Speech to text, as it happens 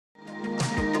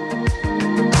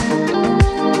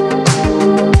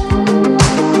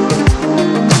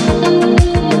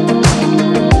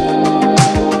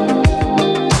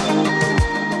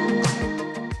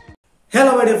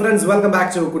welcome back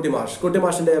to Kutimash.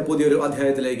 Kutimashiന്റെ പുതിയൊരു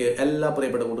അധ്യായത്തിലേക്ക് എല്ലാ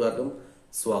പ്രിയപ്പെട്ട കൂട്ടുകാർക്കും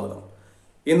സ്വാഗതം.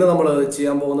 ഇന്ന് നമ്മൾ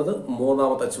ചെയ്യാൻ പോകുന്നത്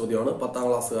മൂന്നാമത്തെ ചോദ്യമാണ് 10ാം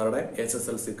ക്ലാസ്സുകാരുടെ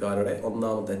SSLC കാരുടെ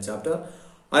ഒന്നാമത്തെ ചാപ്റ്റർ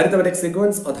അരിത്മെറ്റിക്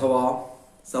സീക്വൻസ് അഥവാ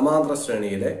സമാന്തര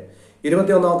ശ്രേണിയിലെ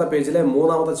 21ാമത്തെ പേജിലെ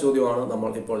മൂന്നാമത്തെ ചോദ്യമാണ്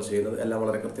നമ്മൾ ഇപ്പോൾ ചെയ്യുന്നത്. എല്ലാം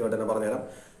വളരെ കൃത്യമായിട്ട് തന്നെ പറഞ്ഞുതരാം.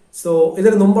 സോ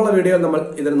ഇതിന് മുമ്പുള്ള വീഡിയോയിൽ നമ്മൾ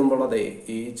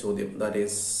ഈ ചോദ്യം ദാറ്റ്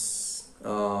ഈസ്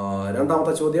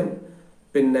രണ്ടാമത്തെ ചോദ്യം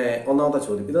പിന്നെ ഒന്നാമത്തെ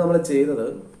ചോദ്യം ഇത് നമ്മൾ ചെയ്തത്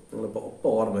നിങ്ങളിപ്പോൾ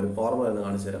ഇപ്പോൾ ഓർമ്മ വരുന്ന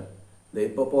കാണിച്ചു തരാം.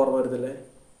 ഇപ്പോൾ ഓർമ്മ വരുന്നില്ലേ?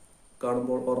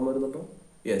 കാണുമ്പോൾ ഓർമ്മ വരുന്നുണ്ടോ?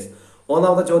 യെസ്.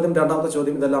 ഒന്നാമത്തെ ചോദ്യം രണ്ടാമത്തെ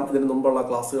ചോദ്യം ഇതെല്ലാം ഇതിന് മുമ്പുള്ള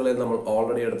ക്ലാസ്സുകളിൽ നമ്മൾ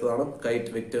ഓൾറെഡി എടുത്തതാണ്. കൈറ്റ്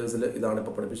വിക്ടേഴ്സിൽ ഇതാണ്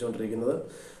ഇപ്പോൾ പഠിപ്പിച്ചുകൊണ്ടിരിക്കുന്നത്.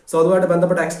 സോ അതുമായിട്ട്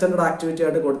ബന്ധപ്പെട്ട എക്സ്റ്റൻഡ് ആക്ടിവിറ്റി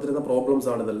ആയിട്ട് കൊടുത്തിരുന്ന പ്രോബ്ലംസ്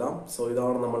ആണ് ഇതെല്ലാം. സോ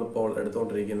ഇതാണ് നമ്മൾ ഇപ്പോൾ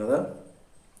എടുത്തുകൊണ്ടിരിക്കുന്നത്.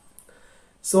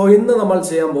 സോ ഇന്ന് നമ്മൾ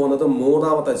ചെയ്യാൻ പോകുന്നത്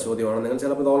മൂന്നാമത്തെ ചോദ്യമാണ്. നിങ്ങൾ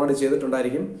ചിലപ്പോൾ ഇത് ഓൾറെഡി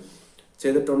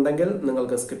ചെയ്തിട്ടുണ്ടെങ്കിൽ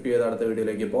നിങ്ങൾക്ക് സ്കിപ്പ് ചെയ്ത് അടുത്ത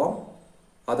വീഡിയോയിലേക്ക് പോകാം.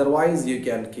 Otherwise, you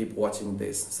can keep watching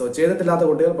this. So, ചെയ്തിട്ടില്ലാത്ത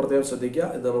കുട്ടികൾ പ്രത്യേകം ശ്രദ്ധിക്കുക.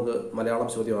 ഇത് നമുക്ക് മലയാളം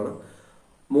ചോദ്യമാണ്.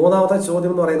 മൂന്നാമത്തെ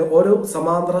ചോദ്യം എന്ന് പറയുന്നത് ഒരു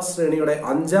സമാന്തര ശ്രേണിയുടെ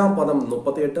 5ാം പദം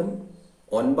 38ഉം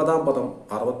 9ാം പദം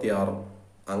 66ഉം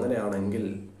അങ്ങനെയാണെങ്കിൽ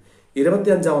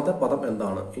 25ാമത്തെ പദം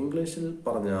എന്താണ്? ഇംഗ്ലീഷിൽ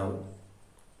പറഞ്ഞാൽ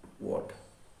what?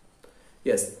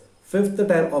 Yes. 5th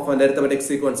term of an arithmetic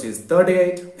sequence is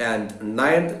 38 and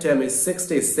 9th term is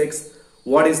 66.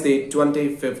 What is the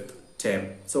 25th term?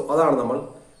 So, അതാണ് നമ്മൾ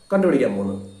കണ്ടുപിടിക്കാൻ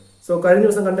പോകുന്നത്. സോ കഴിഞ്ഞ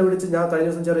ദിവസം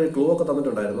ചെറിയ ക്ലൂ ഒക്കെ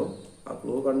തന്നിട്ടുണ്ടായിരുന്നു. ആ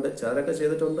ക്ലൂ കണ്ട് ചിലരൊക്കെ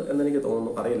ചെയ്തിട്ടുണ്ട് എന്നെനിക്ക്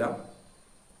തോന്നുന്നു, അറിയില്ല.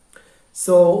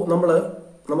 സോ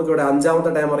നമുക്കിവിടെ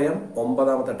 5ാമത്തെ ടൈം അറിയാം,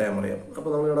 9ാമത്തെ ടൈം അറിയാം. അപ്പോൾ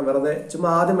നമ്മളിവിടെ വെറുതെ ചുമ്മാ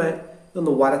ആദ്യമേ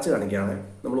ഇതൊന്ന് വരച്ച് കാണിക്കുകയാണ്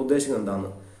നമ്മൾ ഉദ്ദേശിക്കുന്നത്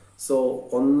എന്താണെന്ന്. സോ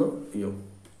 1 2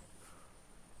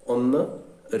 3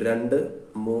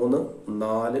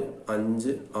 4 5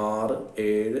 6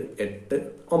 7 8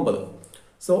 9.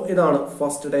 സോ ഇതാണ്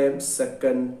first time,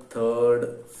 second, third,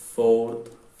 fourth,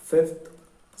 fifth,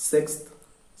 sixth,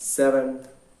 seventh,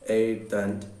 eighth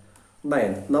and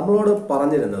ninth. നമ്മളോട്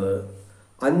പറഞ്ഞിരുന്നത്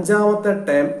 5ാമത്തെ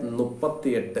ടൈം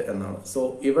 38 എന്നാണ്. സോ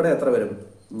ഇവിടെ എത്ര വരും?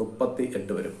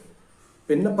 38 വരും.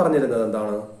 പിന്നെ പറഞ്ഞിരുന്നത്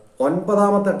എന്താണ്?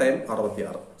 9ാമത്തെ ടൈം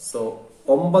 66. സോ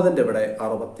 9ന്റെ ഇവിടെ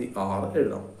 66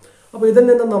 എഴുതാം. അപ്പൊ ഇതിൽ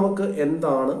നിന്ന് നമുക്ക്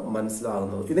എന്താണ്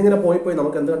മനസ്സിലാകുന്നത്? ഇതിങ്ങനെ പോയി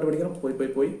നമുക്ക് എന്ത് കണ്ടുപിടിക്കണം?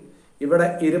 പോയി ഇവിടെ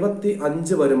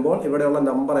 25 വരുമ്പോൾ ഇവിടെയുള്ള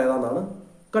നമ്പർ ഏതാണെന്നാണ്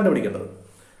കണ്ടുപിടിക്കേണ്ടത്.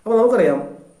 അപ്പൊ നമുക്കറിയാം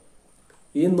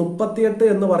ഈ 38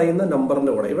 എന്ന് പറയുന്ന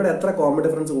നമ്പറിന്റെ കൂടെ ഇവിടെ എത്ര കോമൺ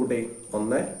ഡിഫറൻസ് കൂട്ടി?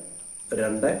 1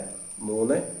 2 3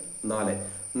 4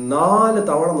 4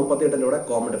 തവണ 38ന്റെ കൂടെ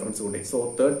കോമൺ ഡിഫറൻസ് കൂട്ടി. So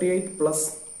 38 plus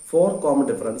 4 common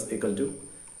difference equal to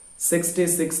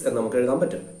 66 എന്ന് നമുക്ക് എഴുതാൻ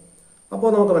പറ്റും. അപ്പോൾ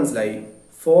നമുക്ക് മനസ്സിലായി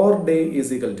 4d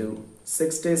is equal to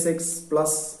 66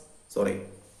 plus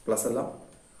അല്ല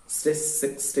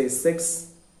 66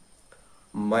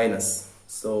 മൈനസ്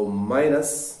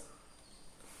മൈനസ്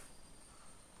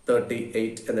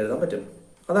 38 എന്ന് എഴുതാൻ പറ്റും.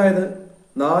 അതായത്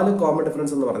 4 കോമൺ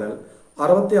ഡിഫറൻസ് എന്ന് പറഞ്ഞാൽ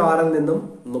 66ൽ നിന്നും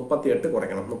 38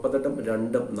 കുറയ്ക്കണം. 38ഉം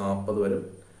 2ഉം 40 വരും.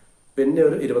 പിന്നെ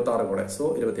ഒരു 26 കൂടെ. സോ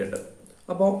 28.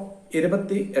 അപ്പോൾ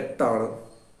 28 ആണ്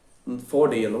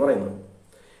 4d എന്ന് പറയുന്നത്.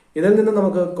 ഇതിൽ നിന്ന്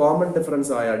നമുക്ക് കോമൺ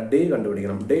ഡിഫറൻസ് ആയ d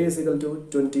കണ്ടുപിടിക്കണം. d is equal to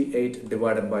 28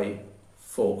 divided by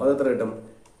 4. അത് എത്ര കിട്ടും?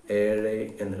 7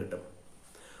 എന്ന് കിട്ടും.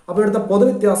 അപ്പൊ ഇവിടുത്തെ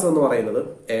പൊതുവ്യത്യാസം എന്ന് പറയുന്നത്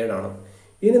 7 ആണ്.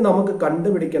 ഇനി നമുക്ക്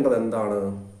കണ്ടുപിടിക്കേണ്ടത് എന്താണ്?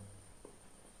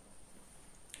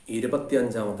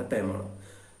 25ാമത്തെ ടൈമാണ്.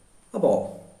 അപ്പോ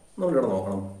നമ്മളിവിടെ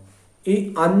നോക്കണം. ഈ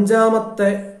 5ാമത്തെ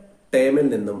ടൈമിൽ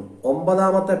നിന്നും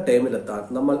 9ാമത്തെ ടൈമിലെത്താൻ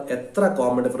നമ്മൾ എത്ര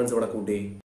കോമൺ ഡിഫറൻസ് ഇവിടെ കൂട്ടി?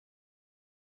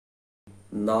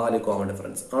 4 കോമൺ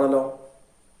ഡിഫറൻസ് ആണല്ലോ.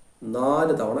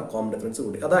 4 തവണ കോമൺ ഡിഫറൻസ്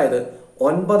കൂട്ടി. അതായത്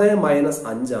 9 മൈനസ്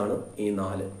 5 ആണ് ഈ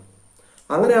 4.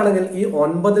 അങ്ങനെയാണെങ്കിൽ ഈ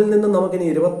 9ൽ നിന്നും നമുക്കിനി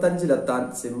 25ലെത്താൻ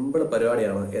സിമ്പിൾ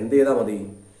പരിപാടിയാണ്. എന്ത് ചെയ്താൽ മതി?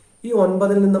 ഈ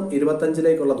 9ൽ നിന്നും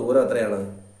 25ലേക്കുള്ള ദൂരം എത്രയാണ്?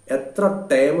 എത്ര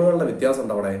ടേമുകളുടെ വ്യത്യാസം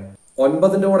ഉണ്ട് അവിടെ?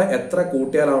 9ന്റെ കൂടെ എത്ര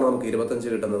കൂട്ടിയാലാണ് നമുക്ക് 25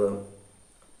 കിട്ടുന്നത്?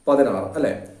 16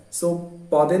 അല്ലെ? സോ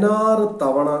 16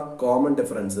 തവണ കോമൺ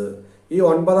ഡിഫറൻസ് ഈ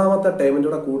 9ാമത്തെ ടേമിന്റെ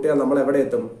കൂടെ കൂട്ടിയാൽ നമ്മൾ എവിടെ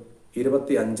എത്തും?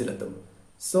 25ലെത്തും.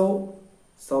 സോ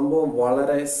സംഭവം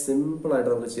വളരെ സിമ്പിൾ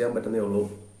ആയിട്ട് നമുക്ക് ചെയ്യാൻ പറ്റുന്നേ ഉള്ളൂ.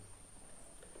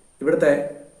 ഇവിടുത്തെ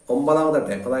 9ാമത്തെ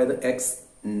ടൈം അതായത്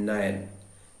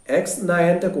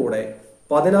x9ന്റെ കൂടെ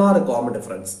 16 കോമൺ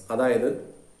ഡിഫറൻസ്, അതായത്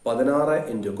 16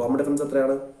 ഇൻറ്റു കോമൺ ഡിഫറൻസ്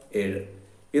എത്രയാണ്? 7.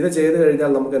 ഇത് ചെയ്ത്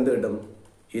കഴിഞ്ഞാൽ നമുക്ക് എന്ത് കിട്ടും?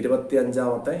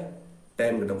 25ാമത്തെ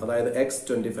ടൈം കിട്ടും. അതായത്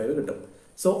x25 കിട്ടും.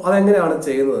 സോ അതെങ്ങനെയാണ്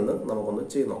ചെയ്യുന്നതെന്ന് നമുക്കൊന്ന്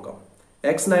ചെയ്ത് നോക്കാം.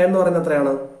 x9 എന്ന് പറയുന്നത്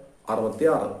എത്രയാണ്?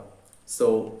 66. So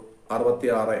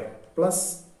 66 plus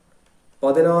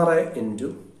 16 into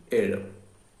 7.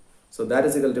 So that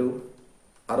is equal to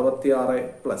 66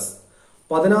 plus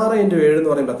 16 into 7 എന്ന്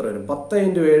പറയുമ്പോൾ എത്ര വരും? 10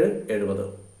 ഇൻറ്റു 7 70.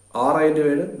 6 ഇൻറ്റു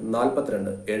 7 42.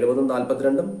 70ഉം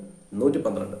 42ഉം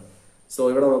 112. സോ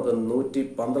ഇവിടെ നമുക്ക്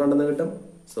 112 എന്ന് കിട്ടും.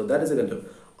 So that is equal to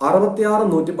 66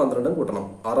 112 കൂട്ടണം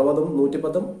 60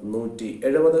 110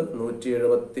 170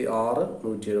 176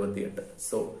 178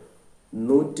 സോ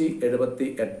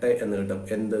 178 എന്ന് കിട്ടും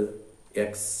എന്ത്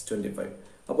x25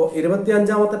 അപ്പോൾ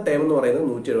 25ാമത്തെ ടൈം എന്ന് പറയുന്നത്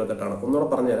 178 ആണ് ഒന്നുകൂടെ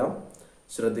പറഞ്ഞുതരാം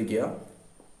ശ്രദ്ധിക്കുക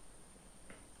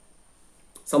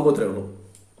സംഭവത്തിലേ ഉള്ളൂ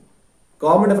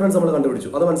കോമൺ ഡിഫറൻസ് നമ്മൾ കണ്ടുപിടിച്ചു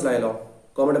അത് മനസ്സിലായല്ലോ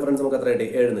കോമൺ ഡിഫറൻസ് നമുക്ക് എത്ര കിട്ടി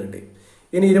 7 കിട്ടി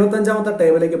ഇനി 25ാമത്തെ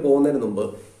ടൈമിലേക്ക് പോകുന്നതിന് മുമ്പ്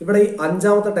ഇവിടെ ഈ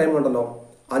 5ാമത്തെ ടൈം ഉണ്ടല്ലോ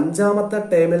 5ാമത്തെ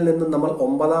ടൈമിൽ നിന്ന് നമ്മൾ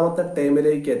 9ാമത്തെ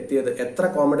ടൈമിലേക്ക് എത്തിയത് എത്ര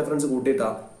common difference കൂട്ടിയിട്ടാ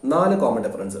 4 common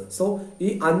difference so ഈ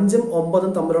 5ഉം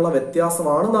 9ഉം തമ്മിലുള്ള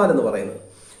വ്യത്യാസമാണ് 4 എന്ന് പറയുന്നത്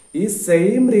ഈ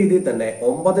സെയിം രീതിയിൽ തന്നെ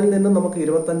 9ൽ നിന്നും നമുക്ക്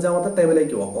 25ാമത്തെ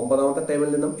ടൈമിലേക്ക് പോകാം 9ാമത്തെ ടൈമിൽ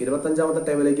നിന്നും 25ാമത്തെ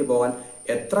ടൈമിലേക്ക് പോകാൻ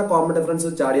എത്ര കോമൺ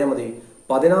ഡിഫറൻസ് ചാടിയാൽ മതി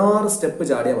 16 സ്റ്റെപ്പ്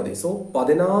ചാടിയാൽ മതി സോ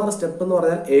 16 സ്റ്റെപ്പ് എന്ന്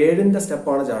പറഞ്ഞാൽ 7ന്റെ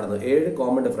സ്റ്റെപ്പാണ് ചാടുന്നത് 7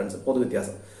 കോമൺ ഡിഫറൻസ്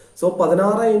പൊതുവ്യത്യാസം സോ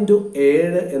 16 ×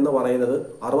 7 എന്ന് പറയുന്നത്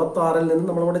 66ൽ നിന്ന്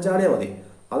നമ്മളിവിടെ ചാടിയാൽ മതി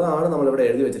അതാണ് നമ്മളിവിടെ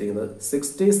എഴുതി വെച്ചിരിക്കുന്നത്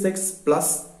 66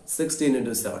 പ്ലസ് 16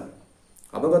 × 7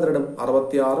 അപ്പം എത്രയിടും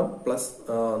 66 പ്ലസ്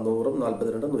 100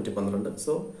 42 112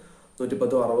 സോ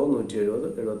 110 60 170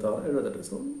 76 78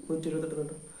 സോ 128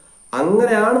 കിട്ടും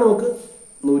അങ്ങനെയാണ് നമുക്ക്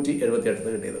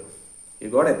 178 കിട്ടിയത് യു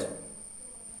ഗോട്ട് ഇറ്റ്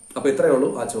അപ്പൊ ഇത്രയേ ഉള്ളൂ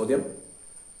ആ ചോദ്യം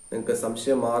നിങ്ങൾക്ക്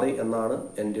സംശയം മാറി എന്നാണ്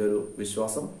എൻ്റെ ഒരു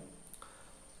വിശ്വാസം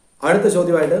അടുത്ത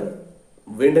ചോദ്യമായിട്ട്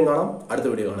വീണ്ടും കാണാം അടുത്ത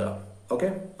വീഡിയോ കാണുക ഓക്കെ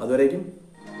അതുവരേക്കും